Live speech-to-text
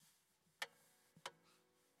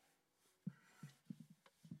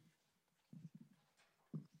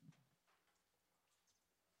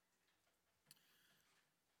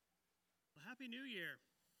Happy New Year.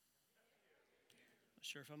 Not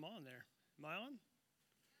sure if I'm on there. Am I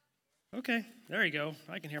on? Okay, there you go.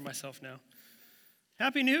 I can hear myself now.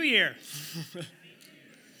 Happy New Year.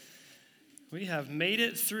 We have made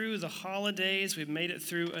it through the holidays. We've made it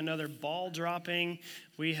through another ball dropping.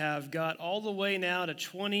 We have got all the way now to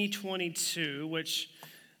 2022, which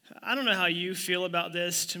I don't know how you feel about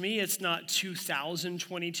this. To me, it's not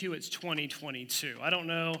 2022, it's 2022. I don't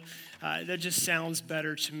know. That just sounds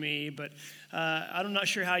better to me, but I'm not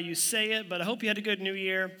sure how you say it, but I hope you had a good New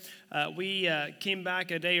Year. We came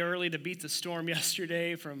back a day early to beat the storm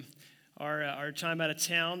yesterday from our time out of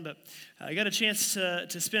town, but I got a chance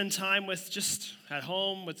to spend time with just at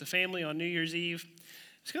home with the family on New Year's Eve.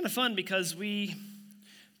 It's kind of fun because we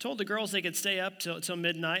told the girls they could stay up till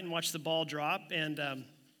midnight and watch the ball drop, and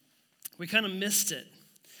we kind of missed it.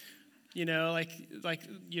 You know,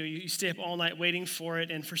 you stay up all night waiting for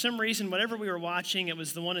it, and for some reason, whatever we were watching, it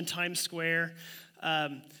was the one in Times Square.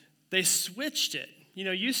 They switched it. You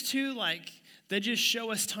know, used to they just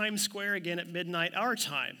show us Times Square again at midnight our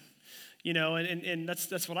time. You know, and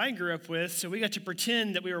that's what I grew up with. So we got to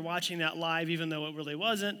pretend that we were watching that live, even though it really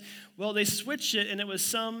wasn't. Well, they switched it, and it was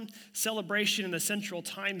some celebration in the Central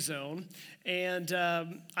Time Zone. And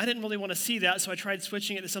I didn't really want to see that, so I tried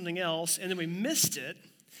switching it to something else, and then we missed it.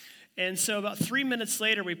 And so about 3 minutes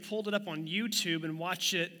later, we pulled it up on YouTube and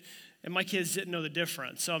watched it, and my kids didn't know the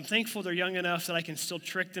difference. So I'm thankful they're young enough that I can still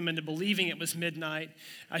trick them into believing it was midnight.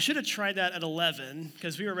 I should have tried that at 11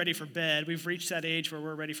 because we were ready for bed. We've reached that age where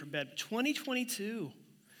we're ready for bed. 2022,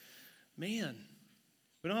 man,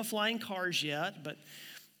 we don't have flying cars yet, but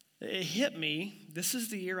it hit me. This is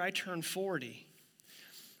the year I turned 40.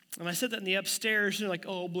 And I said that in the upstairs, and they're like,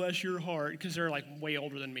 oh, bless your heart, because they're like way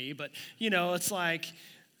older than me. But, you know, it's like,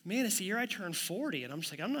 man, it's the year I turned 40, and I'm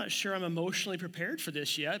just like, I'm not sure I'm emotionally prepared for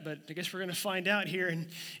this yet, but I guess we're going to find out here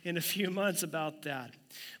in a few months about that.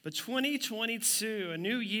 But 2022, a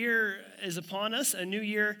new year is upon us. A new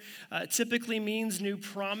year typically means new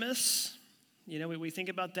promise. You know, we think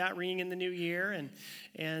about that ringing in the new year,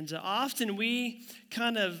 and often we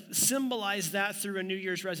kind of symbolize that through a New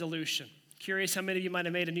Year's resolution. Curious how many of you might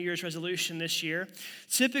have made a New Year's resolution this year.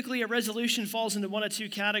 Typically, a resolution falls into one of two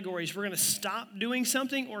categories. We're going to stop doing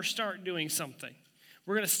something or start doing something.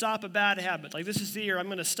 We're going to stop a bad habit. Like, this is the year I'm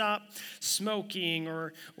going to stop smoking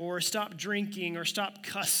or stop drinking or stop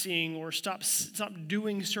cussing or stop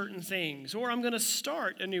doing certain things. Or I'm going to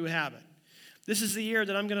start a new habit. This is the year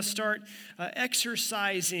that I'm going to start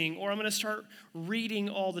exercising, or I'm going to start reading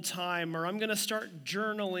all the time, or I'm going to start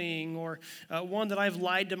journaling, or one that I've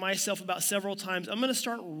lied to myself about several times, I'm going to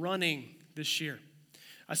start running this year.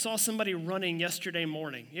 I saw somebody running yesterday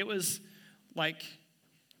morning. It was like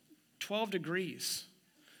 12 degrees.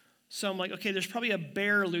 So I'm like, okay, there's probably a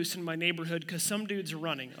bear loose in my neighborhood because some dude's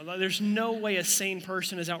running. There's no way a sane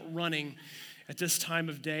person is out running at this time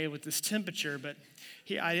of day with this temperature, but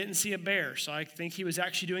I didn't see a bear, so I think he was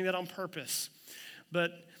actually doing that on purpose.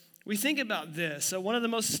 But we think about this. So one of the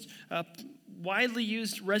most widely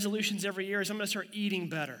used resolutions every year is I'm going to start eating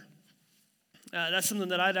better. That's something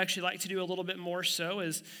that I'd actually like to do a little bit more so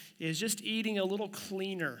is just eating a little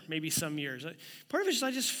cleaner maybe some years. Part of it is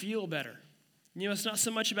I just feel better. You know, it's not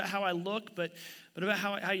so much about how I look, but about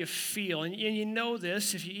how you feel. And you know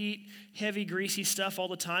this, if you eat heavy, greasy stuff all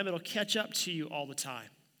the time, it'll catch up to you all the time.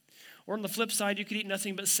 Or on the flip side, you could eat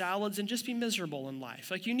nothing but salads and just be miserable in life.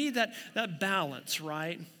 Like, you need that balance,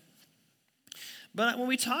 right? But when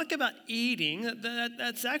we talk about eating,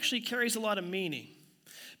 that actually carries a lot of meaning.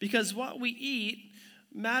 Because what we eat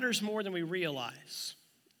matters more than we realize.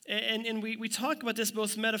 And we talk about this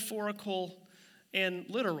both metaphorical and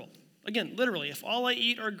literal. Again, literally, if all I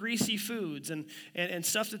eat are greasy foods and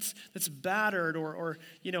stuff that's battered, or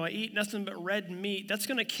you know, I eat nothing but red meat, that's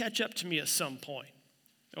going to catch up to me at some point.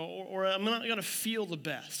 Or I'm not going to feel the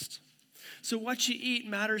best. So what you eat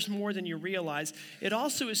matters more than you realize. It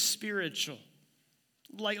also is spiritual.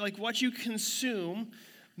 Like what you consume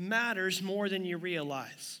matters more than you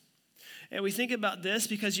realize. And we think about this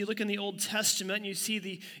because you look in the Old Testament and you see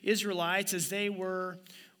the Israelites as they were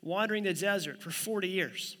wandering the desert for 40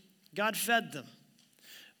 years. God fed them,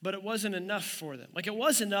 but it wasn't enough for them. Like, it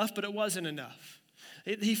was enough, but it wasn't enough.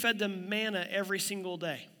 He fed them manna every single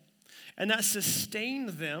day. And that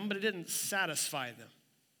sustained them, but it didn't satisfy them.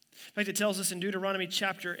 In fact, it tells us in Deuteronomy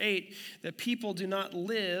chapter 8 that people do not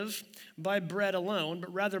live by bread alone,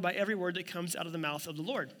 but rather by every word that comes out of the mouth of the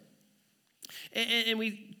Lord. And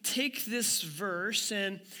we take this verse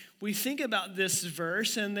and we think about this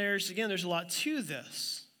verse, and there's a lot to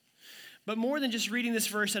this. But more than just reading this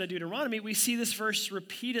verse out of Deuteronomy, we see this verse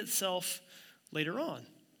repeat itself later on.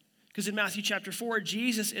 Because in Matthew chapter 4,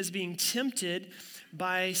 Jesus is being tempted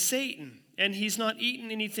by Satan. And he's not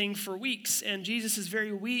eaten anything for weeks. And Jesus is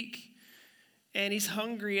very weak. And he's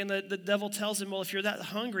hungry. And the devil tells him, well, if you're that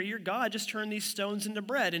hungry, you're God. Just turn these stones into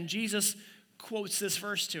bread. And Jesus quotes this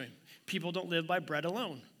verse to him. People don't live by bread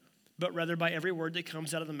alone, but rather by every word that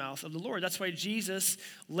comes out of the mouth of the Lord. That's why Jesus,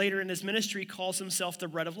 later in his ministry, calls himself the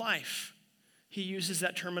bread of life. He uses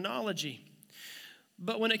that terminology.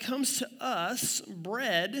 But when it comes to us,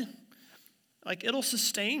 bread, like it'll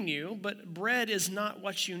sustain you, but bread is not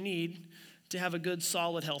what you need to have a good,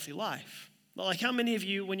 solid, healthy life. Like how many of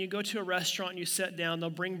you, when you go to a restaurant and you sit down, they'll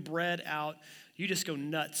bring bread out, you just go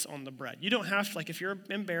nuts on the bread. You don't have to, like if you're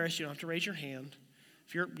embarrassed, you don't have to raise your hand.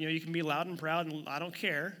 If you're, you can be loud and proud and I don't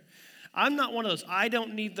care. I'm not one of those. I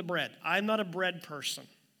don't need the bread. I'm not a bread person.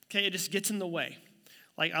 Okay, it just gets in the way.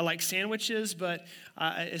 Like I like sandwiches, but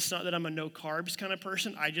it's not that I'm a no carbs kind of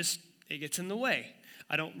person. It gets in the way.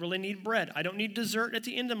 I don't really need bread. I don't need dessert at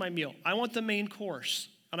the end of my meal. I want the main course.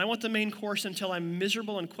 And I want the main course until I'm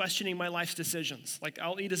miserable and questioning my life's decisions. Like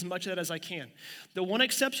I'll eat as much of that as I can. The one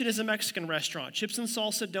exception is a Mexican restaurant. Chips and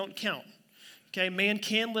salsa don't count. Okay, man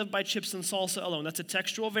can live by chips and salsa alone. That's a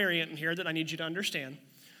textual variant in here that I need you to understand.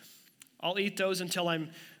 I'll eat those until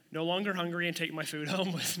I'm no longer hungry and take my food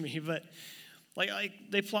home with me. But like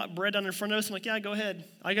they plot bread down in front of us. I'm like, yeah, go ahead.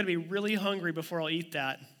 I got to be really hungry before I'll eat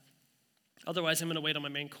that. Otherwise, I'm going to wait on my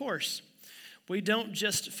main course. We don't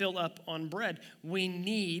just fill up on bread. We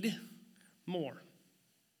need more.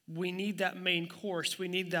 We need that main course. We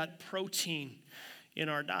need that protein in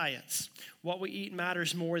our diets. What we eat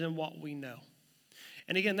matters more than what we know.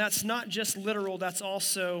 And again, that's not just literal, that's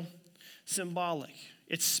also symbolic.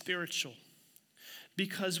 It's spiritual.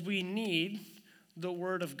 Because we need the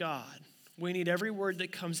Word of God. We need every word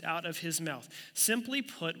that comes out of his mouth. Simply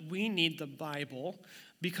put, we need the Bible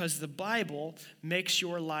because the Bible makes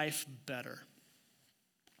your life better.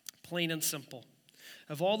 Plain and simple.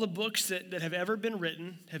 Of all the books that have ever been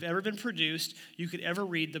written, have ever been produced, you could ever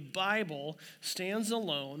read, the Bible stands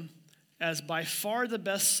alone as by far the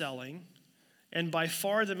best-selling and by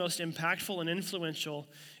far the most impactful and influential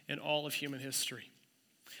in all of human history.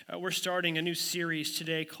 We're starting a new series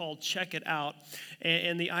today called Check It Out.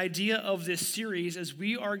 And the idea of this series is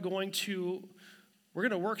we're going to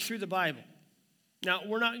work through the Bible. Now,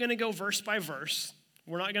 we're not going to go verse by verse.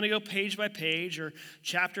 We're not going to go page by page or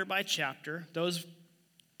chapter by chapter. Those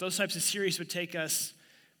types of series would take us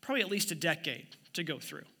probably at least a decade to go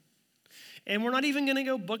through. And we're not even going to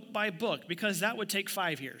go book by book because that would take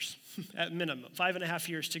 5 years at minimum, 5.5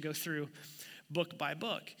 years to go through book by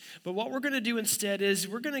book. But what we're going to do instead is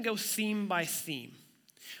we're going to go theme by theme.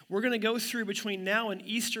 We're going to go through between now and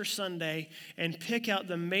Easter Sunday and pick out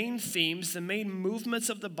the main themes, the main movements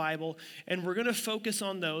of the Bible, and we're going to focus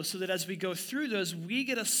on those so that as we go through those, we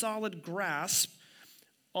get a solid grasp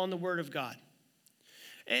on the Word of God.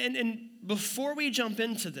 And before we jump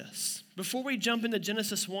into this, before we jump into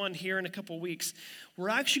Genesis 1 here in a couple weeks, we're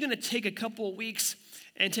actually going to take a couple of weeks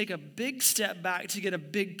and take a big step back to get a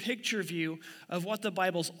big picture view of what the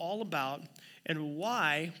Bible's all about and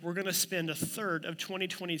why we're going to spend a third of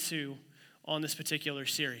 2022 on this particular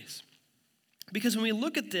series. Because when we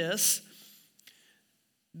look at this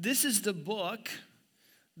is the book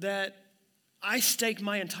that I stake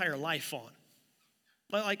my entire life on.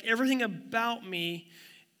 Like everything about me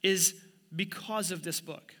is because of this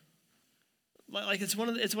book. Like it's one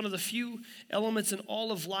of the few elements in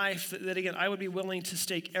all of life that again, I would be willing to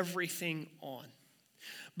stake everything on.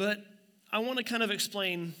 But I want to kind of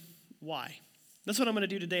explain why. That's what I'm going to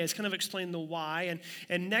do today is kind of explain the why.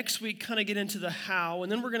 And next week, kind of get into the how.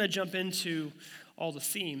 And then we're going to jump into all the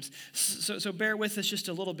themes. So bear with us just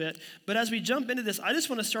a little bit. But as we jump into this, I just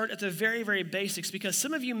want to start at the very, very basics because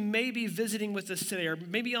some of you may be visiting with us today or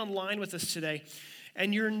maybe online with us today,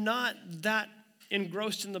 and you're not that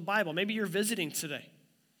engrossed in the Bible. Maybe you're visiting today.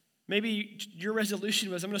 Maybe your resolution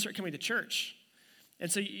was, I'm going to start coming to church.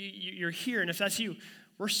 And so you're here, and if that's you,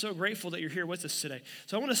 we're so grateful that you're here with us today.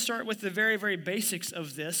 So I want to start with the very, very basics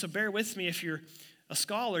of this. So bear with me if you're a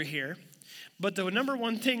scholar here. But the number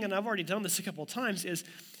one thing, and I've already done this a couple of times, is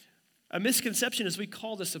a misconception is we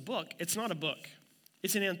call this a book. It's not a book.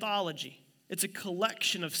 It's an anthology. It's a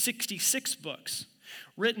collection of 66 books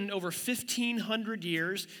written over 1,500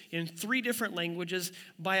 years in 3 different languages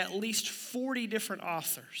by at least 40 different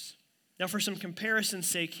authors. Now, for some comparison's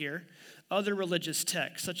sake here, other religious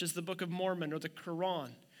texts, such as the Book of Mormon or the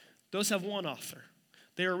Quran, those have one author.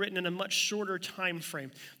 They are written in a much shorter time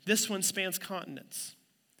frame. This one spans continents.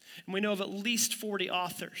 And we know of at least 40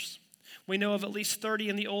 authors. We know of at least 30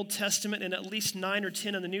 in the Old Testament and at least 9 or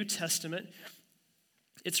 10 in the New Testament.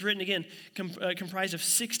 It's written, again, comprised of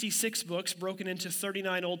 66 books broken into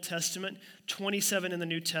 39 Old Testament, 27 in the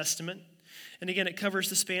New Testament. And again, it covers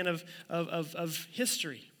the span of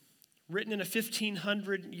history, written in a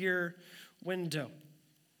 1,500-year window.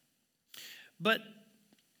 But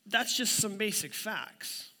that's just some basic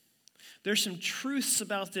facts. There's some truths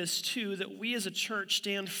about this, too, that we as a church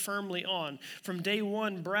stand firmly on. From day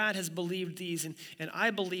one, Brad has believed these, and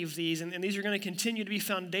I believe these, and these are going to continue to be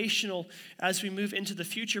foundational as we move into the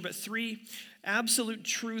future. But three absolute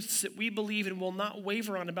truths that we believe and will not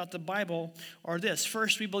waver on about the Bible are this.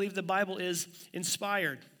 First, we believe the Bible is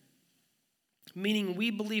inspired, meaning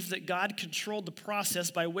we believe that God controlled the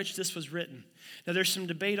process by which this was written. Now, there's some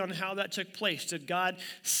debate on how that took place. Did God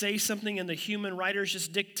say something and the human writers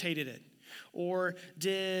just dictated it? Or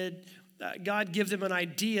did God give them an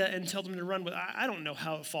idea and tell them to run with it? I don't know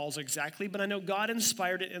how it falls exactly, but I know God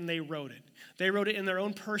inspired it and they wrote it. They wrote it in their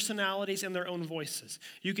own personalities and their own voices.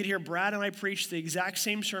 You could hear Brad and I preach the exact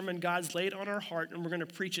same sermon God's laid on our heart, and we're going to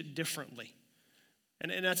preach it differently.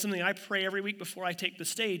 And that's something I pray every week before I take the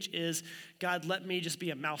stage is, God, let me just be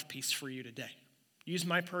a mouthpiece for you today. Use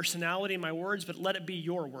my personality, my words, but let it be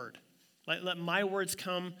your word. Let my words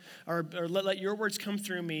come, or let your words come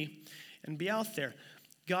through me and be out there.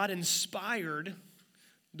 God inspired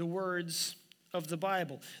the words of the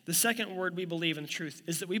Bible. The second word we believe in truth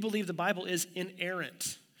is that we believe the Bible is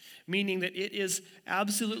inerrant, meaning that it is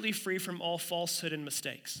absolutely free from all falsehood and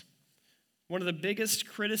mistakes. One of the biggest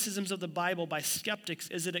criticisms of the Bible by skeptics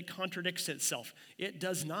is that it contradicts itself. It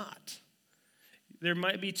does not. There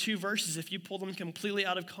might be two verses, if you pull them completely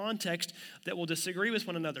out of context, that will disagree with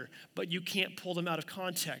one another, but you can't pull them out of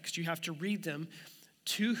context. You have to read them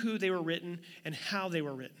to who they were written and how they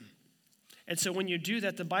were written. And so when you do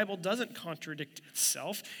that, the Bible doesn't contradict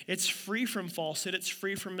itself. It's free from falsehood. It's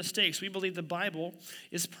free from mistakes. We believe the Bible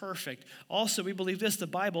is perfect. Also, we believe this, the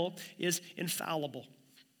Bible is infallible.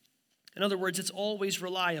 In other words, it's always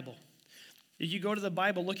reliable. If you go to the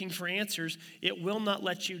Bible looking for answers, it will not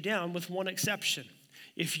let you down, with one exception.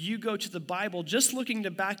 If you go to the Bible just looking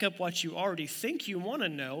to back up what you already think you want to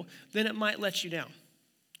know, then it might let you down.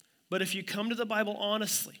 But if you come to the Bible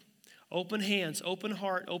honestly, open hands, open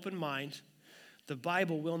heart, open mind, the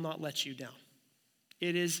Bible will not let you down.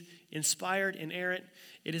 It is inspired, inerrant,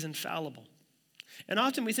 it is infallible. And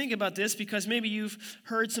often we think about this because maybe you've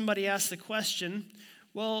heard somebody ask the question,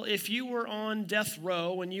 well, if you were on death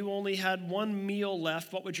row and you only had one meal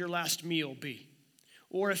left, what would your last meal be?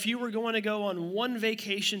 Or if you were going to go on one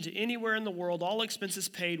vacation to anywhere in the world, all expenses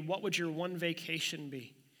paid, what would your one vacation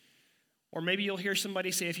be? Or maybe you'll hear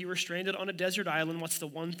somebody say, if you were stranded on a desert island, what's the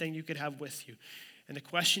one thing you could have with you? And the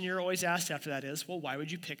question you're always asked after that is, well, why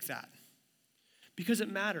would you pick that? Because it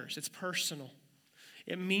matters. It's personal.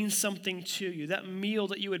 It means something to you. That meal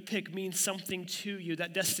that you would pick means something to you.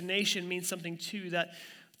 That destination means something to you. That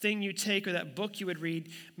thing you take or that book you would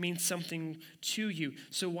read means something to you.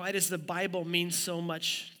 So why does the Bible mean so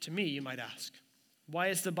much to me, you might ask? Why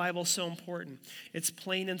is the Bible so important? It's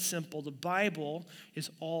plain and simple. The Bible is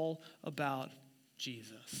all about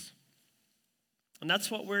Jesus. And that's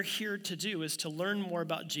what we're here to do, is to learn more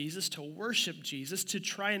about Jesus, to worship Jesus, to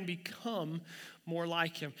try and become more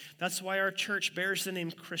like him. That's why our church bears the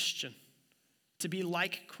name Christian, to be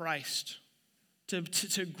like Christ,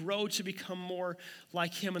 to grow to become more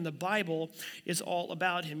like him. And the Bible is all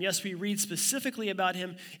about him. Yes, we read specifically about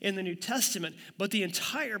him in the New Testament, but the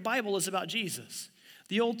entire Bible is about Jesus.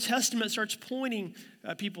 The Old Testament starts pointing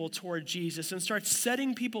people toward Jesus and starts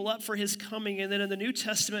setting people up for his coming. And then in the New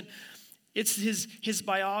Testament, it's his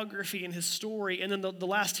biography and his story. And then the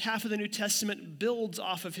last half of the New Testament builds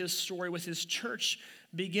off of his story with his church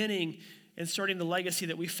beginning and starting the legacy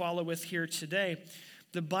that we follow with here today.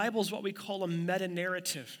 The Bible is what we call a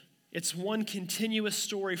meta-narrative. It's one continuous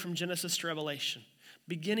story from Genesis to Revelation.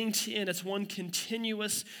 Beginning to end, it's one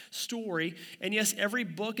continuous story. And yes, every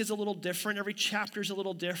book is a little different. Every chapter is a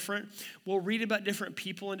little different. We'll read about different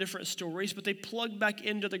people and different stories, but they plug back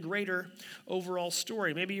into the greater overall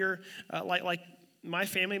story. Maybe you're like my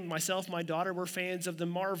family, myself, my daughter, we're fans of the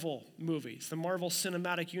Marvel movies, the Marvel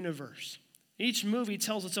Cinematic Universe. Each movie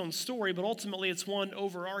tells its own story, but ultimately it's one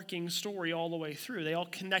overarching story all the way through. They all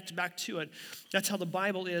connect back to it. That's how the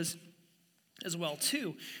Bible is as well,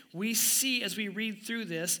 too. We see, as we read through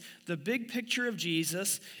this, the big picture of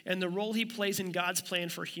Jesus and the role he plays in God's plan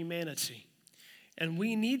for humanity. And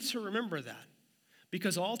we need to remember that,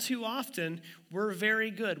 because all too often, we're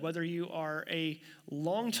very good, whether you are a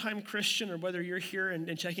longtime Christian or whether you're here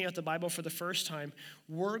and checking out the Bible for the first time,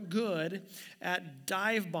 we're good at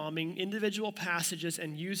dive-bombing individual passages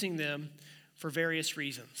and using them for various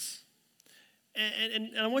reasons.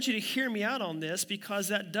 And I want you to hear me out on this, because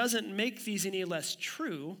that doesn't make these any less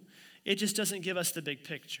true. It just doesn't give us the big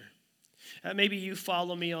picture. Maybe you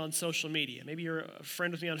follow me on social media. Maybe you're a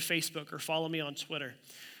friend with me on Facebook or follow me on Twitter.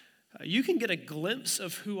 You can get a glimpse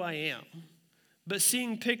of who I am, but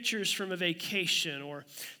seeing pictures from a vacation or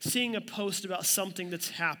seeing a post about something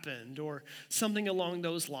that's happened or something along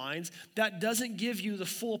those lines, that doesn't give you the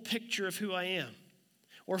full picture of who I am.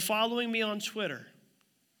 Or following me on Twitter.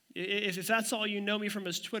 If that's all you know me from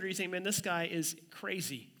is Twitter, you think, man, this guy is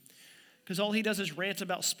crazy. Because all he does is rant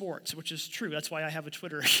about sports, which is true. That's why I have a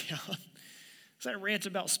Twitter account. Because I rant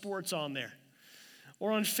about sports on there.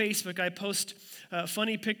 Or on Facebook, I post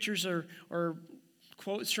funny pictures or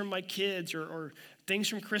quotes from my kids or things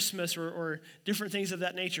from Christmas or different things of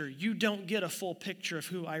that nature. You don't get a full picture of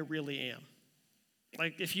who I really am.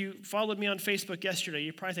 Like if you followed me on Facebook yesterday,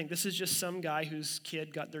 you probably think this is just some guy whose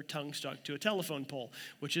kid got their tongue stuck to a telephone pole,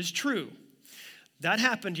 which is true. That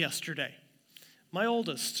happened yesterday. My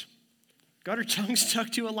oldest got her tongue stuck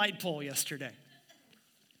to a light pole yesterday.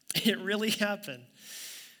 It really happened.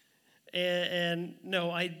 And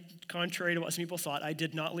no, contrary to what some people thought, I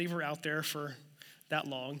did not leave her out there for that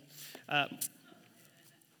long.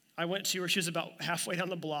 I went to her, she was about halfway down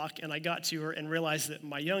the block, and I got to her and realized that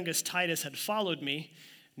my youngest, Titus, had followed me,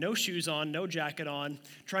 no shoes on, no jacket on,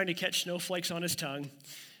 trying to catch snowflakes on his tongue.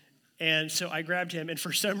 And so I grabbed him, and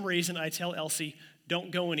for some reason I tell Elsie,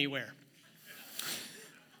 don't go anywhere.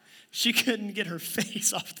 She couldn't get her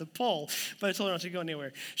face off the pole, but I told her not to go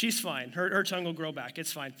anywhere. She's fine. Her tongue will grow back.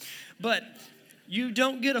 It's fine. But you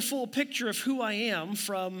don't get a full picture of who I am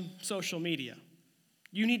from social media.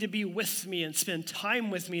 You need to be with me and spend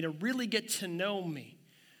time with me to really get to know me.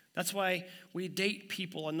 That's why we date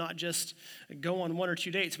people and not just go on 1 or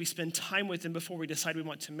 2 dates. We spend time with them before we decide we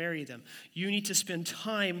want to marry them. You need to spend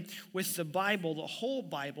time with the Bible, the whole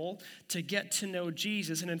Bible, to get to know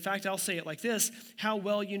Jesus. And in fact, I'll say it like this: how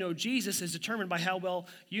well you know Jesus is determined by how well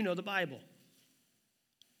you know the Bible.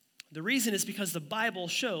 The reason is because the Bible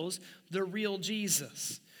shows the real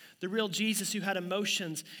Jesus. The real Jesus who had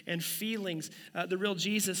emotions and feelings. The real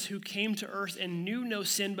Jesus who came to earth and knew no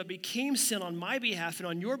sin but became sin on my behalf and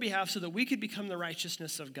on your behalf so that we could become the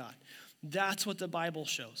righteousness of God. That's what the Bible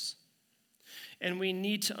shows. And we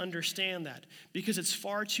need to understand that because it's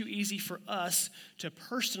far too easy for us to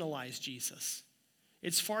personalize Jesus.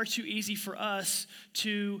 It's far too easy for us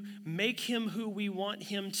to make him who we want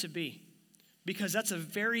him to be. Because that's a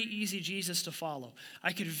very easy Jesus to follow.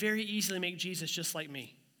 I could very easily make Jesus just like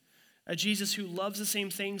me. A Jesus who loves the same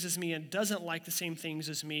things as me and doesn't like the same things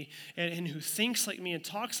as me and who thinks like me and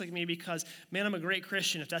talks like me because, man, I'm a great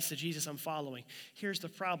Christian if that's the Jesus I'm following. Here's the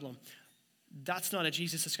problem. That's not a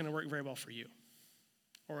Jesus that's going to work very well for you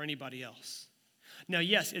or anybody else. Now,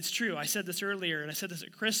 yes, it's true. I said this earlier, and I said this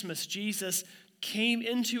at Christmas. Jesus came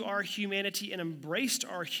into our humanity and embraced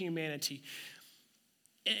our humanity.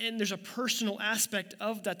 And there's a personal aspect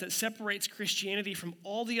of that separates Christianity from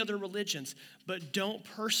all the other religions. But don't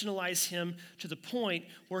personalize him to the point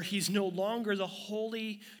where he's no longer the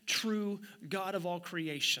holy, true God of all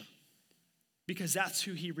creation. Because that's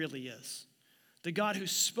who he really is. The God who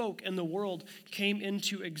spoke and the world came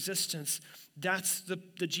into existence. That's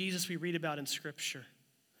the Jesus we read about in Scripture.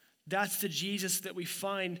 That's the Jesus that we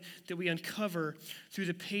find, that we uncover through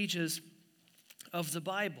the pages of the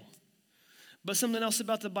Bible. But something else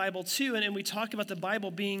about the Bible too, and we talk about the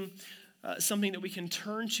Bible being something that we can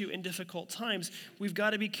turn to in difficult times. We've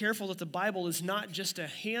got to be careful that the Bible is not just a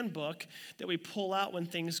handbook that we pull out when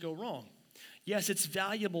things go wrong. Yes, it's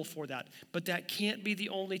valuable for that, but that can't be the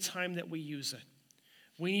only time that we use it.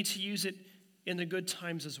 We need to use it in the good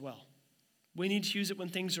times as well. We need to use it when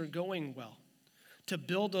things are going well, to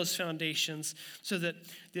build those foundations so that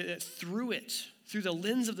through it, through the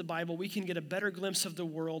lens of the Bible, we can get a better glimpse of the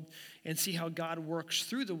world and see how God works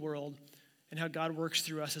through the world and how God works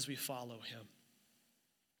through us as we follow him.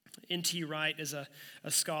 N.T. Wright is a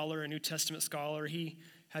scholar, a New Testament scholar. He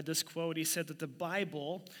had this quote. He said that the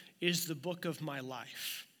Bible is the book of my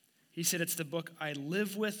life. He said it's the book I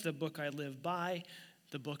live with, the book I live by,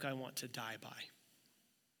 the book I want to die by.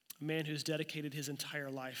 A man who's dedicated his entire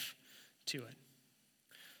life to it.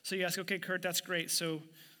 So you ask, okay, Kurt, that's great. So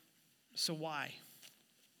why?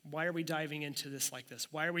 Why are we diving into this like this?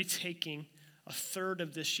 Why are we taking a third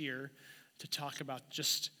of this year to talk about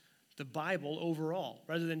just the Bible overall?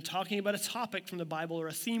 Rather than talking about a topic from the Bible or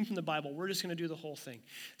a theme from the Bible, we're just going to do the whole thing.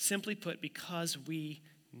 Simply put, because we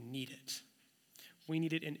need it. We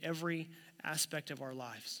need it in every aspect of our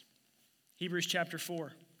lives. Hebrews chapter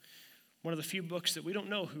 4, one of the few books that we don't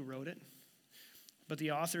know who wrote it, but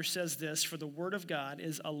the author says this: for the word of God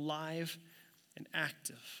is alive and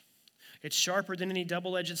active. It's sharper than any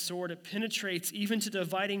double-edged sword. It penetrates even to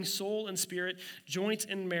dividing soul and spirit, joints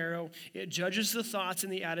and marrow. It judges the thoughts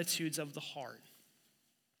and the attitudes of the heart.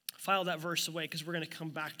 File that verse away because we're going to come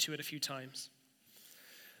back to it a few times.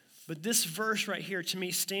 But this verse right here to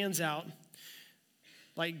me stands out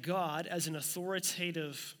like God as an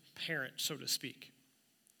authoritative parent, so to speak.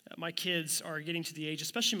 My kids are getting to the age,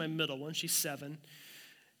 especially my middle one, she's 7.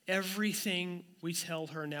 Everything we tell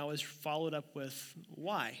her now is followed up with,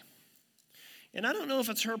 why? And I don't know if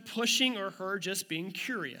it's her pushing or her just being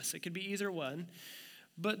curious. It could be either one.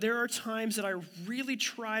 But there are times that I really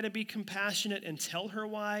try to be compassionate and tell her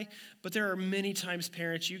why. But there are many times,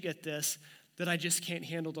 parents, you get this, that I just can't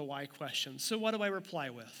handle the why questions. So what do I reply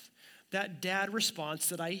with? That dad response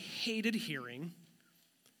that I hated hearing,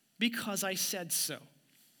 because I said so.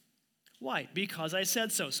 Why? Because I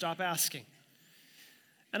said so. Stop asking.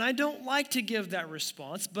 And I don't like to give that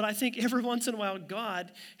response, but I think every once in a while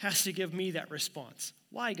God has to give me that response.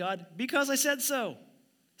 Why, God? Because I said so.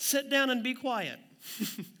 Sit down and be quiet.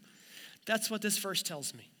 That's what this verse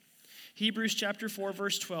tells me. Hebrews chapter 4,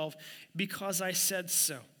 verse 12, because I said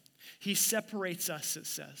so. He separates us, it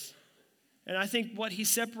says. And I think what he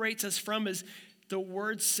separates us from is the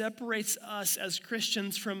word separates us as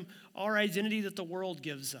Christians from our identity that the world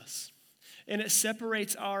gives us. And it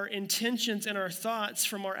separates our intentions and our thoughts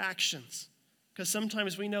from our actions. Because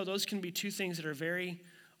sometimes we know those can be two things that are very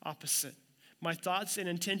opposite. My thoughts and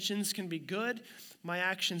intentions can be good. My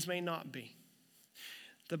actions may not be.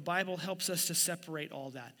 The Bible helps us to separate all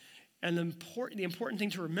that. And the important thing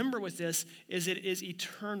to remember with this is it is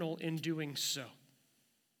eternal in doing so.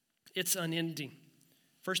 It's unending.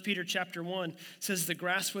 1 Peter chapter 1 says, the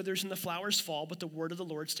grass withers and the flowers fall, but the word of the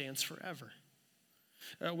Lord stands forever.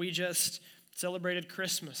 We just celebrated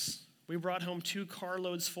Christmas. We brought home 2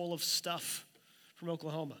 carloads full of stuff from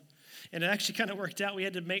Oklahoma. And it actually kind of worked out. We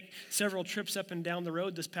had to make several trips up and down the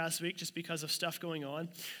road this past week just because of stuff going on.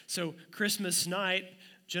 So Christmas night,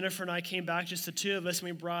 Jennifer and I came back, just the 2 of us, and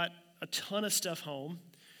we brought a ton of stuff home.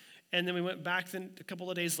 And then we went back a couple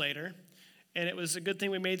of days later. And it was a good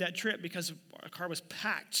thing we made that trip because our car was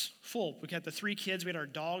packed full. We had the 3 kids. We had our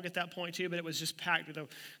dog at that point too, but it was just packed with a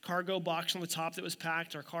cargo box on the top that was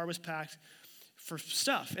packed. Our car was packed for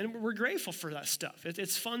stuff. And we're grateful for that stuff.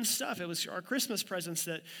 It's fun stuff. It was our Christmas presents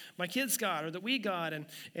that my kids got or that we got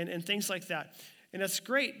and things like that. And that's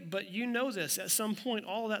great, but you know this. At some point,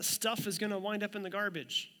 all of that stuff is going to wind up in the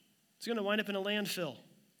garbage. It's going to wind up in a landfill.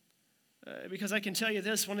 Because I can tell you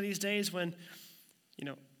this, one of these days when,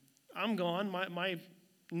 I'm gone, my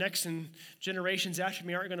next generations after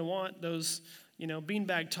me aren't going to want those,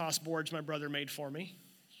 beanbag toss boards my brother made for me.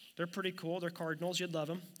 They're pretty cool. They're cardinals. You'd love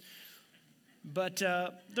them. But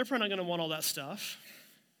they're probably not going to want all that stuff.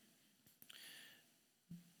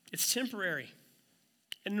 It's temporary.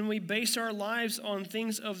 And when we base our lives on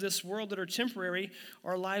things of this world that are temporary,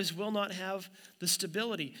 our lives will not have the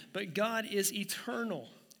stability. But God is eternal,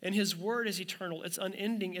 and his word is eternal. It's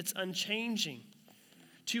unending. It's unchanging.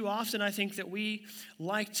 Too often, I think that we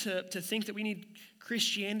like to think that we need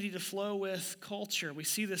Christianity to flow with culture. We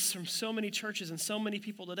see this from so many churches and so many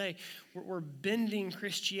people today. We're bending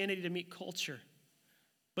Christianity to meet culture.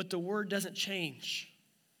 But the word doesn't change.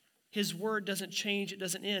 His word doesn't change. It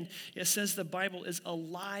doesn't end. It says the Bible is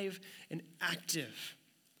alive and active.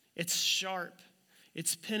 It's sharp.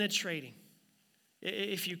 It's penetrating.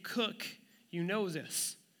 If you cook, you know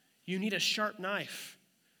this. You need a sharp knife.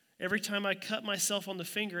 Every time I cut myself on the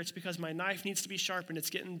finger, it's because my knife needs to be sharpened.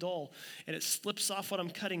 It's getting dull, and it slips off what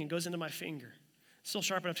I'm cutting and goes into my finger. It's still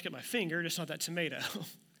sharp enough to cut my finger, just not that tomato.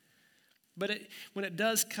 But when it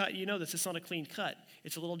does cut, you know this. It's not a clean cut.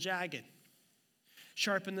 It's a little jagged.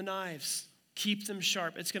 Sharpen the knives. Keep them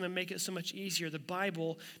sharp. It's going to make it so much easier. The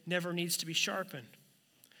Bible never needs to be sharpened.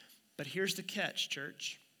 But here's the catch,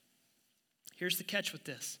 church. Here's the catch with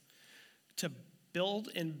this. To build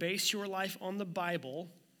and base your life on the Bible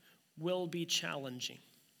will be challenging.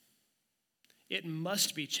 It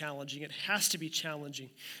must be challenging. It has to be challenging.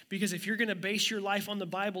 Because if you're going to base your life on the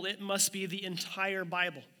Bible, it must be the entire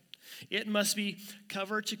Bible. It must be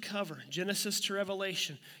cover to cover, Genesis to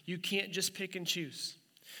Revelation. You can't just pick and choose.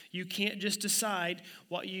 You can't just decide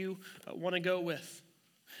what you want to go with.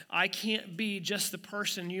 I can't be just the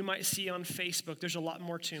person you might see on Facebook. There's a lot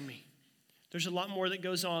more to me. There's a lot more that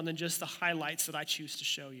goes on than just the highlights that I choose to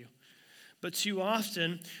show you. But too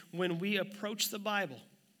often, when we approach the Bible,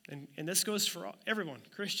 and this goes for everyone,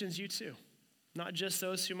 Christians, you too, not just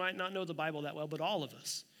those who might not know the Bible that well, but all of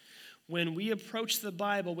us. When we approach the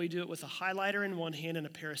Bible, we do it with a highlighter in one hand and a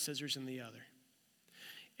pair of scissors in the other.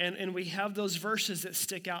 And we have those verses that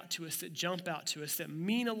stick out to us, that jump out to us, that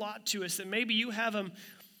mean a lot to us, that maybe you have them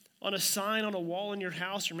on a sign on a wall in your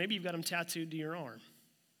house, or maybe you've got them tattooed to your arm.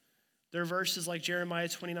 There are verses like Jeremiah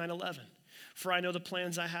 29:11. For I know the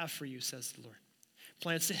plans I have for you, says the Lord.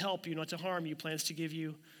 Plans to help you, not to harm you. Plans to give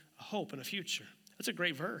you a hope and a future. That's a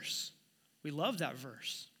great verse. We love that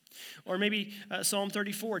verse. Or maybe Psalm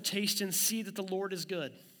 34, taste and see that the Lord is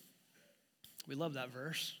good. We love that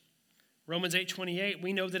verse. Romans 8:28,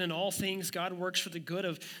 we know that in all things God works for the good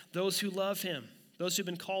of those who love him, those who've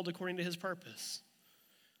been called according to his purpose.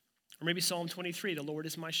 Or maybe Psalm 23, the Lord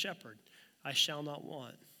is my shepherd, I shall not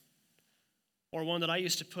want. Or one that I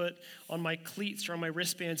used to put on my cleats or on my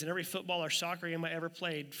wristbands in every football or soccer game I ever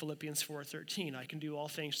played, Philippians 4:13. I can do all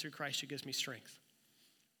things through Christ who gives me strength.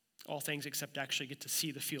 All things except actually get to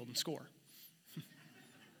see the field and score.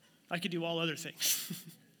 I could do all other things.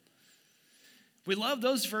 We love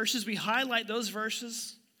those verses. We highlight those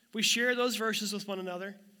verses. We share those verses with one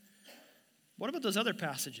another. What about those other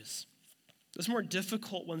passages? Those more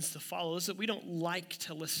difficult ones to follow, those that we don't like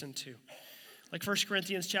to listen to. Like 1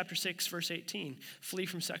 Corinthians chapter 6, verse 18, flee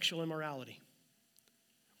from sexual immorality.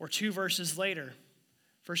 Or 2 verses later,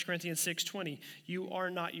 1 Corinthians 6:20, you are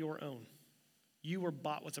not your own. You were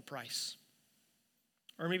bought with a price.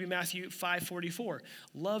 Or maybe Matthew 5:44,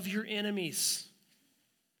 love your enemies.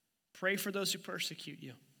 Pray for those who persecute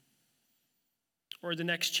you. Or the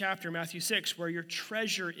next chapter, Matthew 6, where your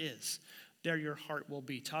treasure is, there your heart will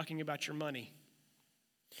be, talking about your money.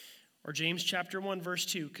 Or James chapter 1, verse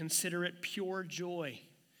 2, consider it pure joy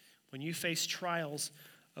when you face trials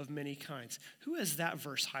of many kinds. Who has that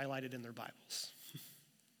verse highlighted in their Bibles?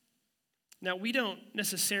 Now, we don't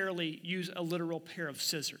necessarily use a literal pair of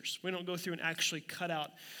scissors. We don't go through and actually cut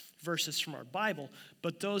out verses from our Bible,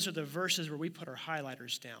 but those are the verses where we put our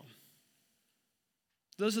highlighters down.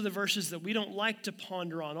 Those are the verses that we don't like to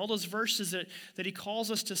ponder on. All those verses that he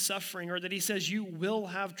calls us to suffering, or that he says you will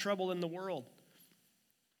have trouble in the world.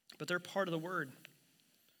 But they're part of the word.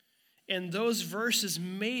 And those verses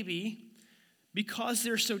maybe, because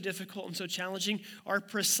they're so difficult and so challenging, are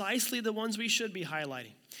precisely the ones we should be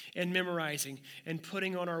highlighting and memorizing and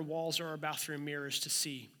putting on our walls or our bathroom mirrors to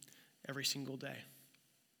see every single day.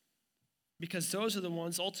 Because those are the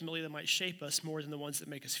ones ultimately that might shape us more than the ones that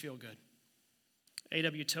make us feel good.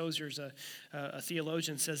 A.W. Tozer, a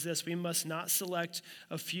theologian, says this: we must not select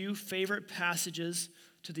a few favorite passages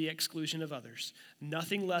to the exclusion of others.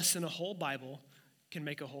 Nothing less than a whole Bible can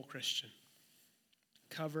make a whole Christian.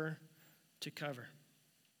 Cover to cover.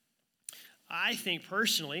 I think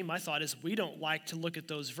personally, my thought is we don't like to look at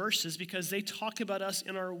those verses because they talk about us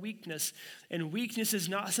in our weakness. And weakness is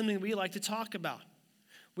not something we like to talk about.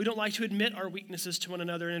 We don't like to admit our weaknesses to one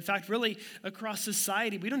another. And in fact, really, across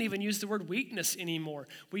society, we don't even use the word weakness anymore.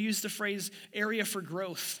 We use the phrase area for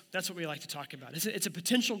growth. That's what we like to talk about. It's a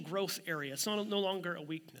potential growth area. It's no longer a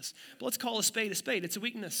weakness. But let's call a spade a spade. It's a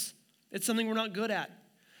weakness. It's something we're not good at,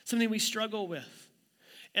 something we struggle with.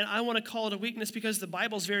 And I want to call it a weakness because the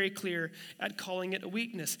Bible's very clear at calling it a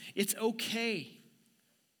weakness. It's okay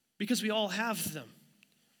because we all have them.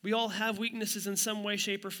 We all have weaknesses in some way,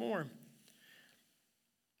 shape, or form.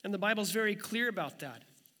 And the Bible's very clear about that.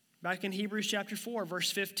 Back in Hebrews chapter 4, verse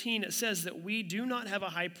 15, it says that we do not have a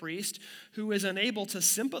high priest who is unable to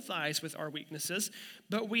sympathize with our weaknesses,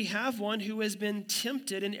 but we have one who has been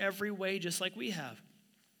tempted in every way just like we have.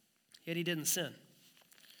 Yet he didn't sin.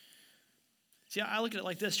 See, I look at it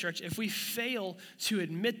like this, church. If we fail to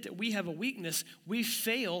admit that we have a weakness, we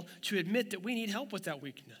fail to admit that we need help with that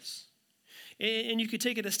weakness. And you could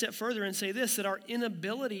take it a step further and say this, that our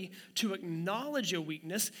inability to acknowledge a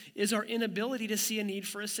weakness is our inability to see a need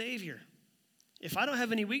for a Savior. If I don't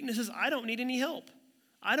have any weaknesses, I don't need any help.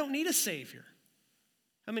 I don't need a Savior.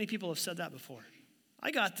 How many people have said that before?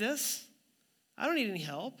 I got this. I don't need any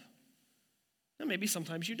help. And maybe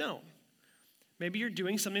sometimes you don't. Maybe you're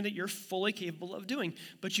doing something that you're fully capable of doing,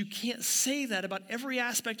 but you can't say that about every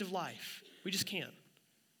aspect of life. We just can't.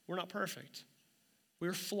 We're not perfect.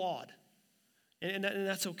 We're flawed. And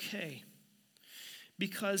that's okay.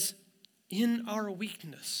 Because in our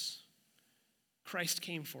weakness, Christ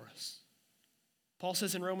came for us. Paul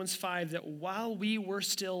says in Romans 5 that while we were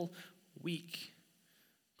still weak,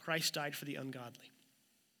 Christ died for the ungodly.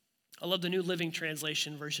 I love the New Living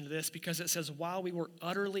Translation version of this because it says, while we were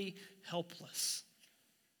utterly helpless,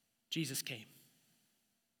 Jesus came.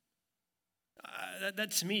 That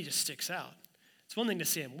to me just sticks out. It's one thing to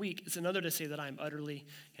say I'm weak. It's another to say that I'm utterly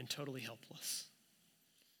and totally helpless.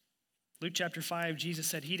 Luke chapter 5, Jesus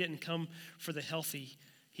said he didn't come for the healthy,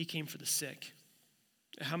 he came for the sick.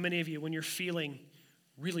 How many of you, when you're feeling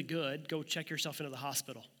really good, go check yourself into the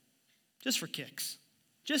hospital? Just for kicks.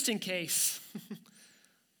 Just in case.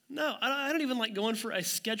 No, I don't even like going for a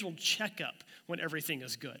scheduled checkup when everything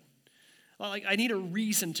is good. Like, I need a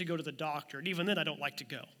reason to go to the doctor, and even then I don't like to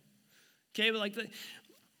go. Okay, but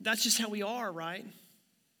that's just how we are, right?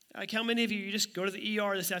 Like, how many of you just go to the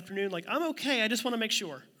ER this afternoon, like, I'm okay, I just want to make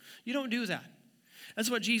sure. You don't do that. That's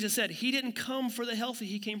what Jesus said. He didn't come for the healthy,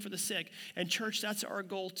 he came for the sick. And church, that's our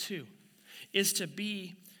goal too, is to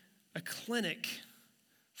be a clinic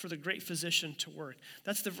for the great physician to work.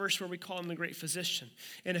 That's the verse where we call him the great physician.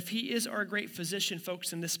 And if he is our great physician,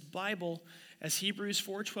 folks, in this Bible, as Hebrews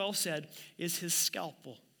 4:12 said, is his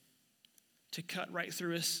scalpel to cut right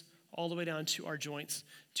through us all the way down to our joints,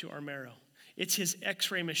 to our marrow. It's his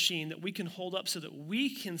x-ray machine that we can hold up so that we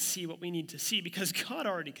can see what we need to see, because God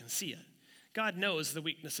already can see it. God knows the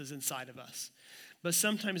weaknesses inside of us. But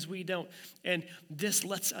sometimes we don't. And this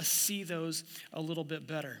lets us see those a little bit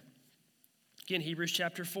better. Again, Hebrews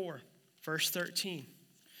chapter 4, verse 13.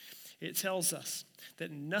 It tells us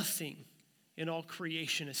that nothing in all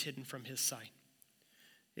creation is hidden from his sight.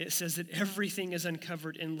 It says that everything is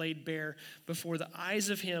uncovered and laid bare before the eyes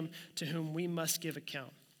of him to whom we must give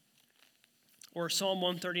account. Or Psalm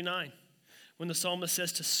 139, when the psalmist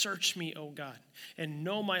says to search me, O God, and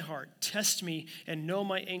know my heart. Test me and know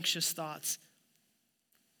my anxious thoughts.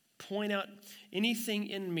 Point out anything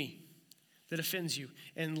in me that offends you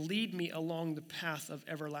and lead me along the path of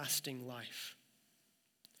everlasting life.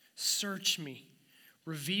 Search me,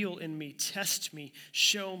 reveal in me, test me,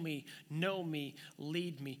 show me, know me,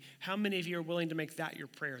 lead me. How many of you are willing to make that your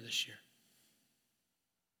prayer this year?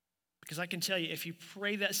 Because I can tell you, if you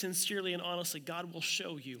pray that sincerely and honestly, God will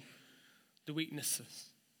show you the weaknesses.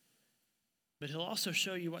 But he'll also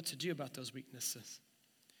show you what to do about those weaknesses.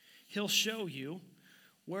 He'll show you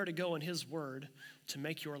where to go in his word to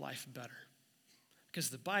make your life better. Because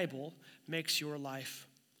the Bible makes your life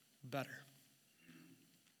better.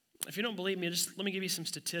 If you don't believe me, just let me give you some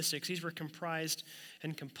statistics. These were comprised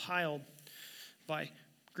and compiled by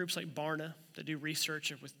groups like Barna that do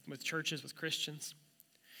research with churches, with Christians.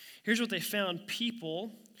 Here's what they found.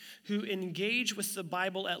 People who engage with the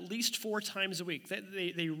Bible at least 4 times a week.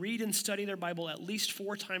 They read and study their Bible at least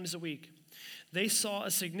 4 times a week. They saw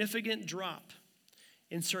a significant drop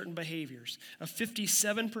in certain behaviors. A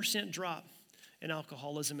 57% drop in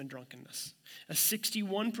alcoholism and drunkenness. A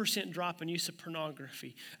 61% drop in use of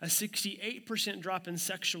pornography. A 68% drop in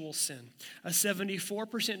sexual sin. A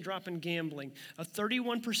 74% drop in gambling. A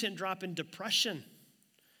 31% drop in depression.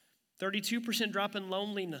 32% drop in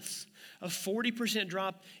loneliness, a 40%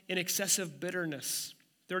 drop in excessive bitterness,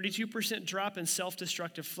 32% drop in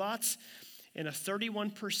self-destructive thoughts, and a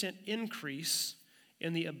 31% increase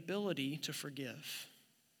in the ability to forgive.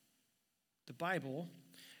 The Bible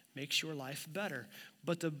makes your life better,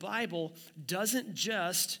 but the Bible doesn't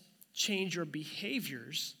just change your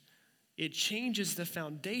behaviors, it changes the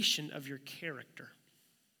foundation of your character.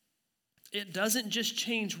 It doesn't just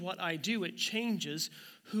change what I do, it changes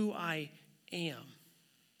who I am.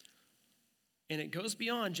 And it goes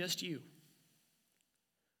beyond just you.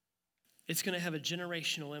 It's going to have a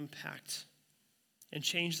generational impact and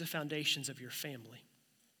change the foundations of your family.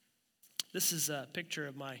 This is a picture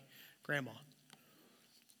of my grandma.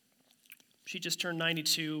 She just turned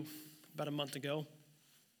 92 about a month ago.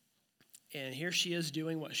 And here she is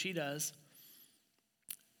doing what she does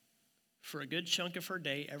for a good chunk of her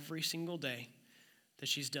day, every single day that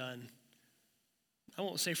she's done. I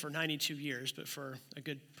won't say for 92 years, but for a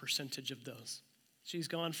good percentage of those. She's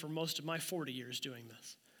gone for most of my 40 years doing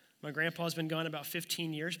this. My grandpa's been gone about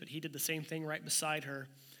 15 years, but he did the same thing right beside her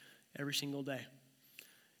every single day.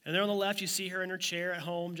 And there on the left, you see her in her chair at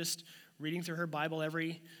home, just reading through her Bible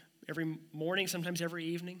every morning, sometimes every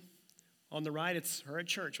evening. On the right, it's her at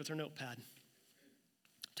church with her notepad,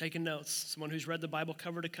 taking notes. Someone who's read the Bible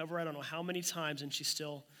cover to cover, I don't know how many times, and she's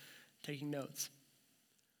still taking notes.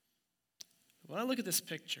 When I look at this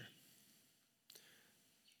picture,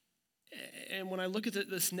 and when I look at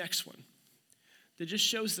this next one, that just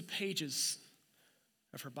shows the pages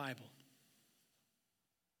of her Bible.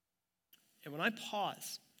 And when I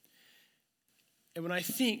pause, and when I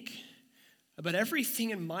think about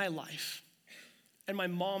everything in my life, and my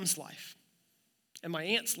mom's life, and my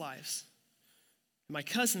aunt's lives, and my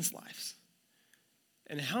cousins' lives,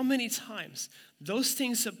 and how many times those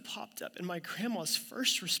things have popped up, and my grandma's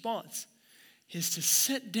first response is to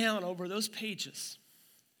sit down over those pages.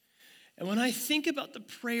 And when I think about the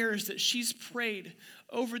prayers that she's prayed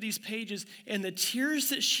over these pages and the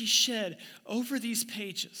tears that she shed over these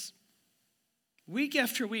pages, week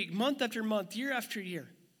after week, month after month, year after year,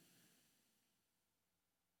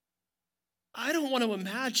 I don't want to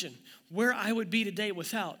imagine where I would be today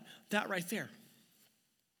without that right there.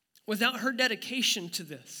 Without her dedication to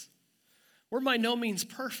this. We're by no means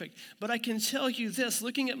perfect, but I can tell you this,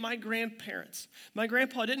 looking at my grandparents, my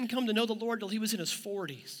grandpa didn't come to know the Lord till he was in his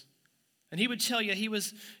 40s. And he would tell you,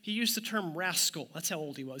 he used the term rascal. That's how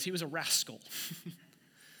old he was. He was a rascal.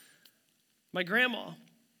 My grandma,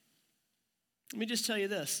 let me just tell you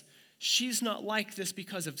this. She's not like this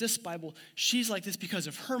because of this Bible. She's like this because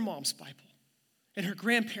of her mom's Bible and her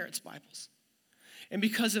grandparents' Bibles. And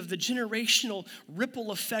because of the generational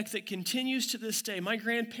ripple effect that continues to this day. My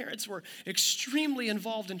grandparents were extremely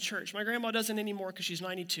involved in church. My grandma doesn't anymore because she's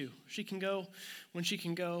 92. She can go when she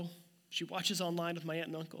can go. She watches online with my aunt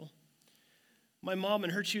and uncle. My mom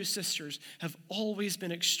and her two sisters have always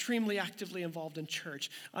been extremely actively involved in church.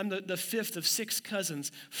 I'm the fifth of 6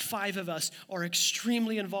 cousins. 5 of us are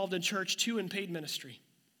extremely involved in church, 2 in paid ministry.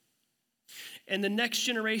 And the next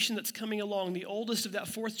generation that's coming along, the oldest of that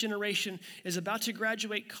 4th generation, is about to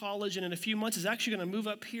graduate college and in a few months is actually going to move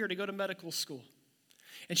up here to go to medical school.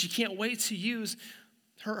 And she can't wait to use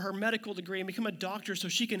her medical degree and become a doctor so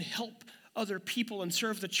she can help other people and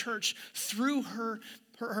serve the church through her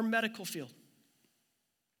medical field.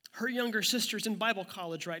 Her younger sister's in Bible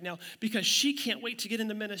college right now because she can't wait to get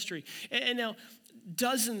into ministry. And now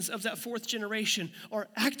dozens of that 4th generation are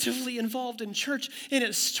actively involved in church, and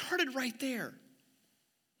it started right there.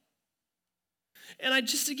 And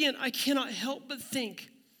I cannot help but think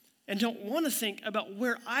and don't want to think about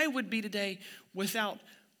where I would be today without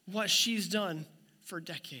what she's done for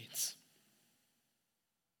decades.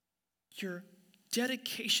 Your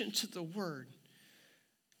dedication to the word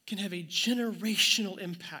can have a generational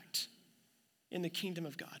impact in the kingdom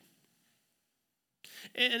of God.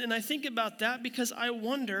 And I think about that because I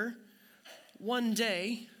wonder one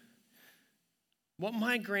day what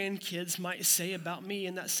my grandkids might say about me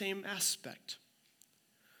in that same aspect.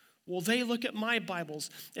 Will they look at my Bibles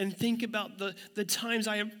and think about the times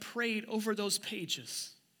I have prayed over those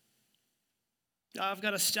pages? I've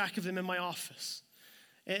got a stack of them in my office.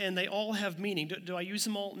 And they all have meaning. Do I use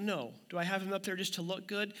them all? No. Do I have them up there just to look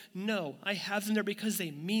good? No. I have them there because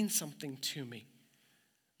they mean something to me.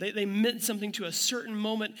 They meant something to a certain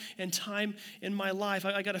moment and time in my life.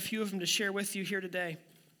 I got a few of them to share with you here today.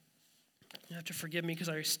 You have to forgive me because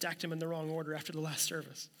I stacked them in the wrong order after the last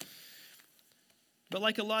service. But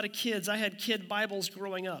like a lot of kids, I had kid Bibles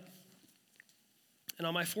growing up. And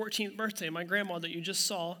on my 14th birthday, my grandma that you just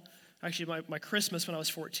saw, actually my Christmas when I was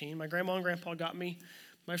 14, my grandma and grandpa got me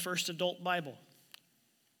my first adult Bible.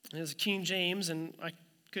 And it was a King James, and I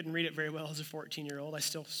couldn't read it very well as a 14-year-old. I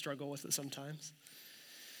still struggle with it sometimes.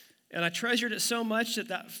 And I treasured it so much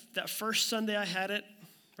that first Sunday I had it,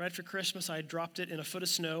 right after Christmas, I dropped it in a foot of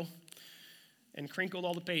snow and crinkled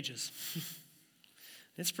all the pages.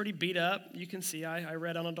 It's pretty beat up. You can see I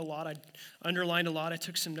read on it a lot. I underlined a lot. I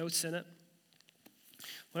took some notes in it.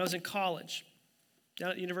 When I was in college,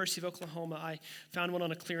 down at the University of Oklahoma, I found one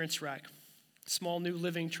on a clearance rack. Small New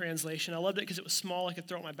Living Translation. I loved it because it was small. I could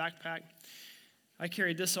throw it in my backpack. I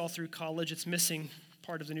carried this all through college. It's missing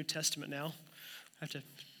part of the New Testament now. I have to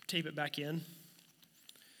tape it back in.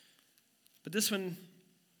 But this one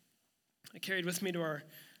I carried with me to our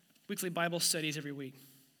weekly Bible studies every week.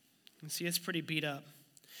 You can see it's pretty beat up.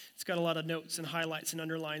 It's got a lot of notes and highlights and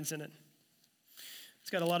underlines in it.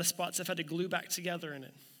 It's got a lot of spots I've had to glue back together in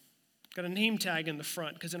it. Got a name tag in the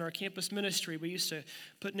front because in our campus ministry, we used to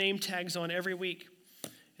put name tags on every week.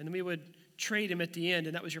 And then we would trade them at the end,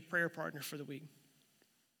 and that was your prayer partner for the week.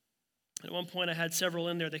 At one point, I had several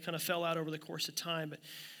in there. They kind of fell out over the course of time. But,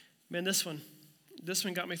 man, this one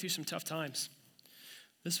got me through some tough times.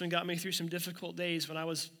 This one got me through some difficult days when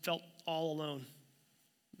I felt all alone.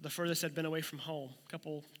 The furthest I'd been away from home,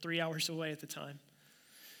 3 hours away at the time.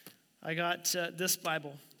 I got this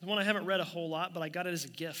Bible. The one I haven't read a whole lot, but I got it as a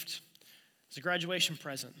gift. It's a graduation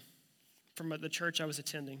present from the church I was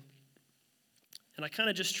attending. And I kind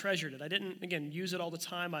of just treasured it. I didn't, again, use it all the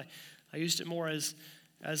time. I used it more as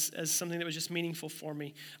something that was just meaningful for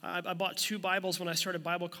me. I bought 2 Bibles when I started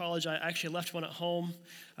Bible college. I actually left one at home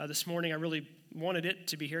this morning. I really wanted it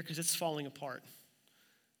to be here because it's falling apart.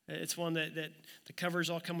 It's one that the cover's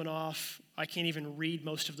all coming off. I can't even read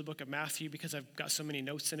most of the book of Matthew because I've got so many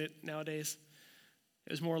notes in it nowadays.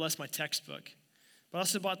 It was more or less my textbook. But I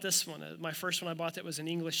also bought this one. My first one I bought that was an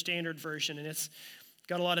English Standard Version, and it's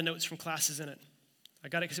got a lot of notes from classes in it. I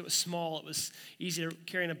got it because it was small. It was easy to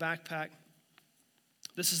carry in a backpack.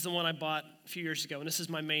 This is the one I bought a few years ago, and this is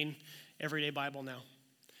my main everyday Bible now.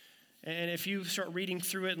 And if you start reading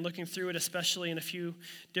through it and looking through it, especially in a few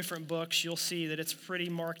different books, you'll see that it's pretty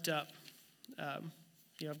marked up.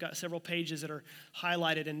 I've got several pages that are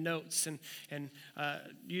highlighted in notes and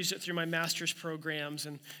use it through my master's programs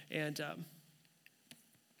and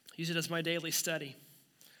use it as my daily study.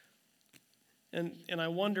 And I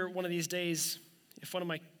wonder one of these days if one of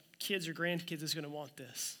my kids or grandkids is going to want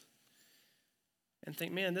this. And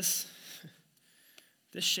think, man, this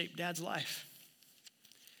shaped Dad's life.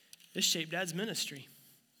 This shaped Dad's ministry.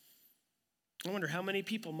 I wonder how many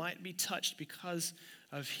people might be touched because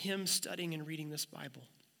of him studying and reading this Bible.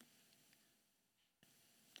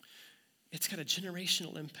 It's got a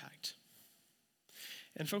generational impact.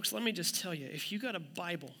 And folks, let me just tell you, if you got a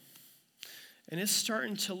Bible and it's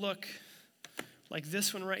starting to look like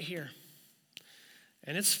this one right here,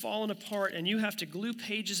 and it's falling apart and you have to glue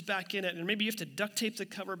pages back in it, and maybe you have to duct tape the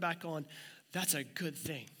cover back on, that's a good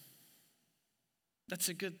thing. That's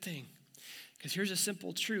a good thing. Because here's a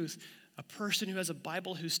simple truth. A person who has a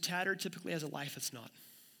Bible who's tattered typically has a life that's not.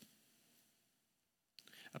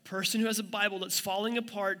 A person who has a Bible that's falling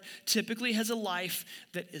apart typically has a life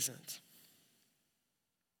that isn't.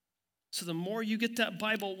 So the more you get that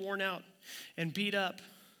Bible worn out and beat up,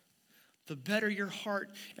 the better your heart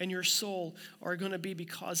and your soul are going to be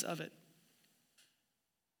because of it.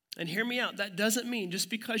 And hear me out, that doesn't mean just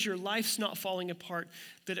because your life's not falling apart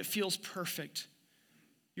that it feels perfect.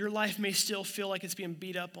 Your life may still feel like it's being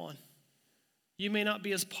beat up on. You may not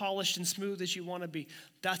be as polished and smooth as you want to be.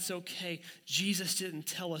 That's okay. Jesus didn't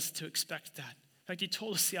tell us to expect that. In fact, he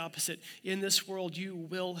told us the opposite. In this world, you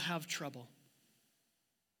will have trouble.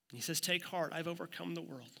 He says, take heart, I've overcome the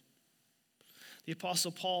world. The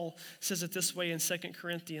Apostle Paul says it this way in 2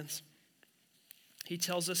 Corinthians. He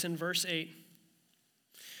tells us in verse 8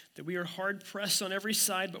 that we are hard pressed on every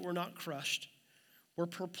side, but we're not crushed. We're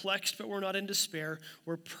perplexed, but we're not in despair.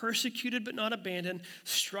 We're persecuted, but not abandoned.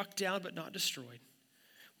 Struck down, but not destroyed.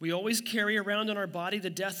 We always carry around in our body the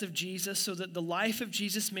death of Jesus so that the life of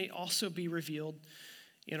Jesus may also be revealed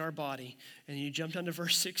in our body. And you jump down to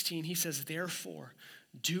verse 16. He says, therefore,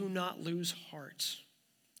 do not lose heart.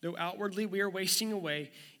 Though outwardly we are wasting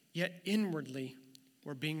away, yet inwardly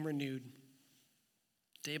we're being renewed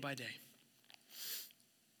day by day.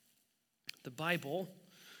 The Bible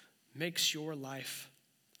makes your life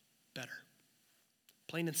better.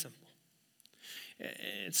 Plain and simple.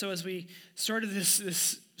 And so as we started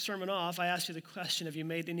this sermon off, I asked you the question, have you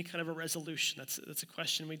made any kind of a resolution? That's a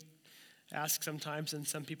question we ask sometimes, and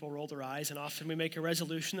some people roll their eyes, and often we make a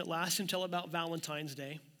resolution that lasts until about Valentine's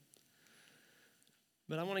Day.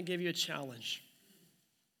 But I want to give you a challenge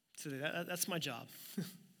today. That's my job.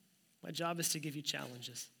 My job is to give you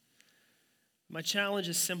challenges. My challenge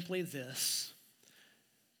is simply this.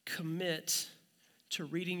 Commit to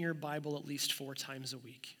reading your Bible at least 4 times a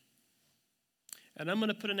week. And I'm going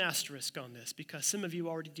to put an asterisk on this because some of you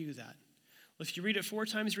already do that. Well, if you read it 4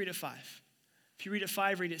 times, read it 5. If you read it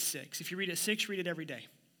 5, read it 6. If you read it 6, read it every day.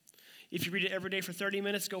 If you read it every day for 30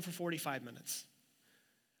 minutes, go for 45 minutes.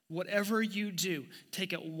 Whatever you do,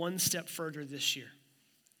 take it one step further this year.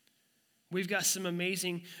 We've got some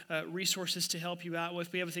amazing resources to help you out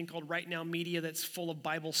with. We have a thing called Right Now Media that's full of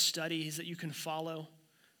Bible studies that you can follow.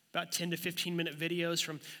 About 10 to 15-minute videos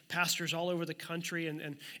from pastors all over the country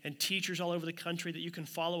and teachers all over the country that you can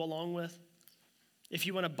follow along with. If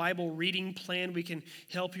you want a Bible reading plan, we can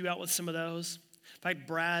help you out with some of those. In fact,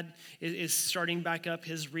 Brad is starting back up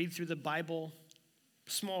his Read Through the Bible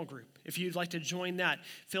small group. If you'd like to join that,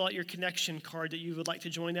 fill out your connection card that you would like to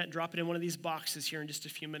join that, drop it in one of these boxes here in just a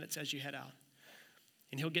few minutes as you head out.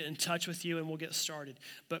 And he'll get in touch with you and we'll get started.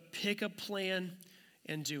 But pick a plan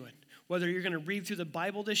and do it. Whether you're going to read through the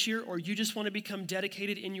Bible this year or you just want to become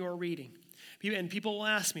dedicated in your reading. And people will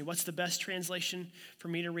ask me, what's the best translation for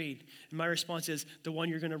me to read? And my response is, the one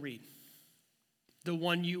you're going to read. The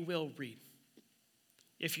one you will read.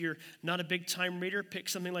 If you're not a big time reader, pick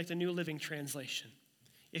something like the New Living Translation.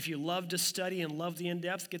 If you love to study and love the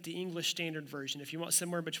in-depth, get the English Standard Version. If you want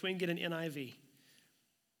somewhere in between, get an NIV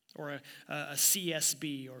or a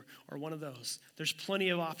CSB or one of those. There's plenty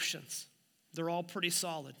of options. They're all pretty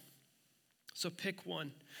solid. So pick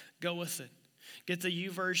one. Go with it. Get the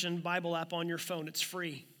YouVersion Bible app on your phone. It's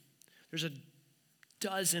free. There's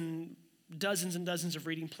dozens and dozens of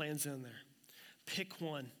reading plans in there. Pick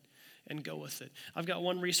one and go with it. I've got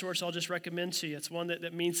one resource I'll just recommend to you. It's one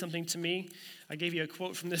that means something to me. I gave you a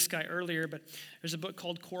quote from this guy earlier, but there's a book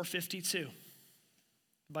called Core 52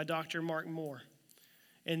 by Dr. Mark Moore.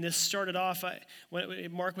 And this started off,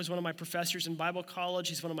 Mark was one of my professors in Bible college.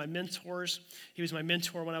 He's one of my mentors. He was my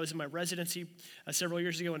mentor when I was in my residency several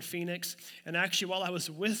years ago in Phoenix. And actually, while I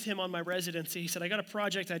was with him on my residency, he said, I got a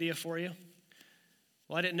project idea for you.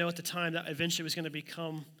 Well, I didn't know at the time that eventually was going to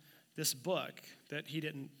become this book that he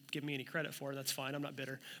didn't give me any credit for. That's fine. I'm not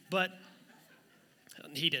bitter. But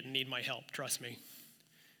he didn't need my help, trust me.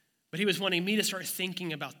 But he was wanting me to start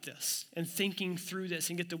thinking about this and thinking through this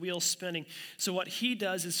and get the wheels spinning. So what he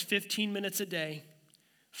does is 15 minutes a day,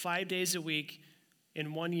 5 days a week.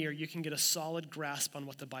 In 1 year, you can get a solid grasp on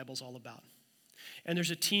what the Bible's all about. And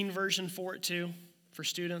there's a teen version for it too, for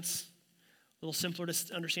students. A little simpler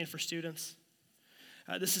to understand for students.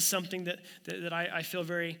 This is something that I feel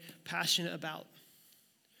very passionate about.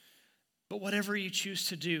 But whatever you choose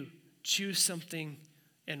to do, choose something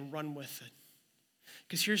and run with it.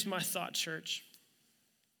 Because here's my thought, church.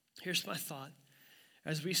 Here's my thought.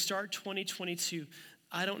 As we start 2022,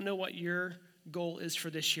 I don't know what your goal is for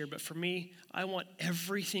this year, but for me, I want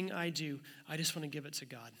everything I do, I just want to give it to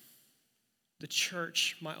God. The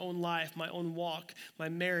church, my own life, my own walk, my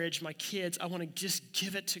marriage, my kids, I want to just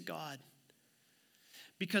give it to God.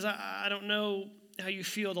 Because I don't know how you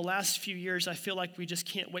feel. The last few years, I feel like we just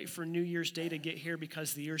can't wait for New Year's Day to get here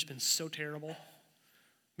because the year's been so terrible.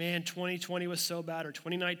 Man, 2020 was so bad, or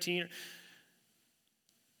 2019.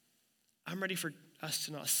 I'm ready for us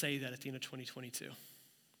to not say that at the end of 2022.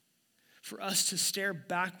 For us to stare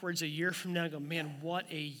backwards a year from now and go, man, what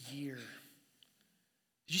a year.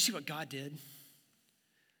 Did you see what God did? Did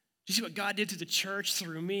you see what God did to the church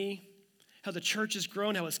through me? How the church has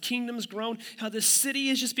grown, how his kingdom's grown, how this city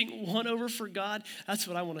is just being won over for God. That's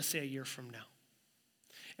what I want to say a year from now.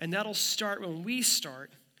 And that'll start when we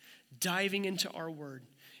start diving into our word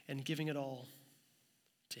and giving it all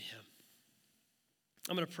to him.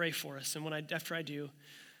 I'm going to pray for us. And after I do,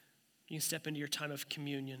 you can step into your time of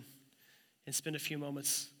communion and spend a few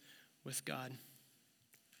moments with God.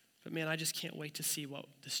 But man, I just can't wait to see what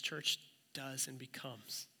this church does and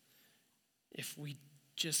becomes if we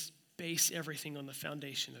just base everything on the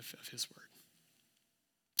foundation of his word.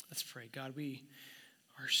 Let's pray. God, we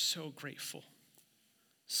are so grateful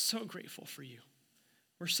for you.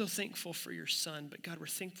 We're so thankful for your son, but God, we're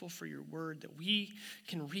thankful for your word that we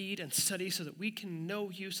can read and study so that we can know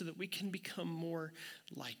you, so that we can become more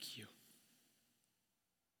like you.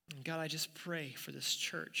 And God, I just pray for this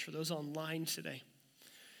church, for those online today,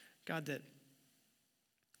 God, that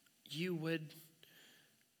you would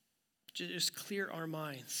just clear our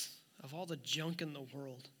minds of all the junk in the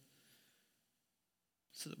world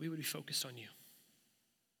so that we would be focused on you.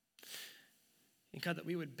 And God, that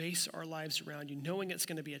we would base our lives around you, knowing it's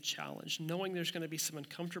going to be a challenge, knowing there's going to be some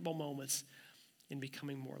uncomfortable moments in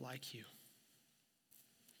becoming more like you.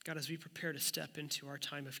 God, as we prepare to step into our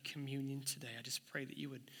time of communion today, I just pray that you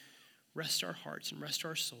would rest our hearts and rest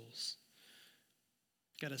our souls.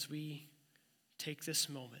 God, as we take this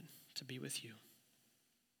moment to be with you,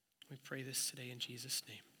 we pray this today in Jesus'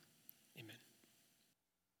 name. Amen.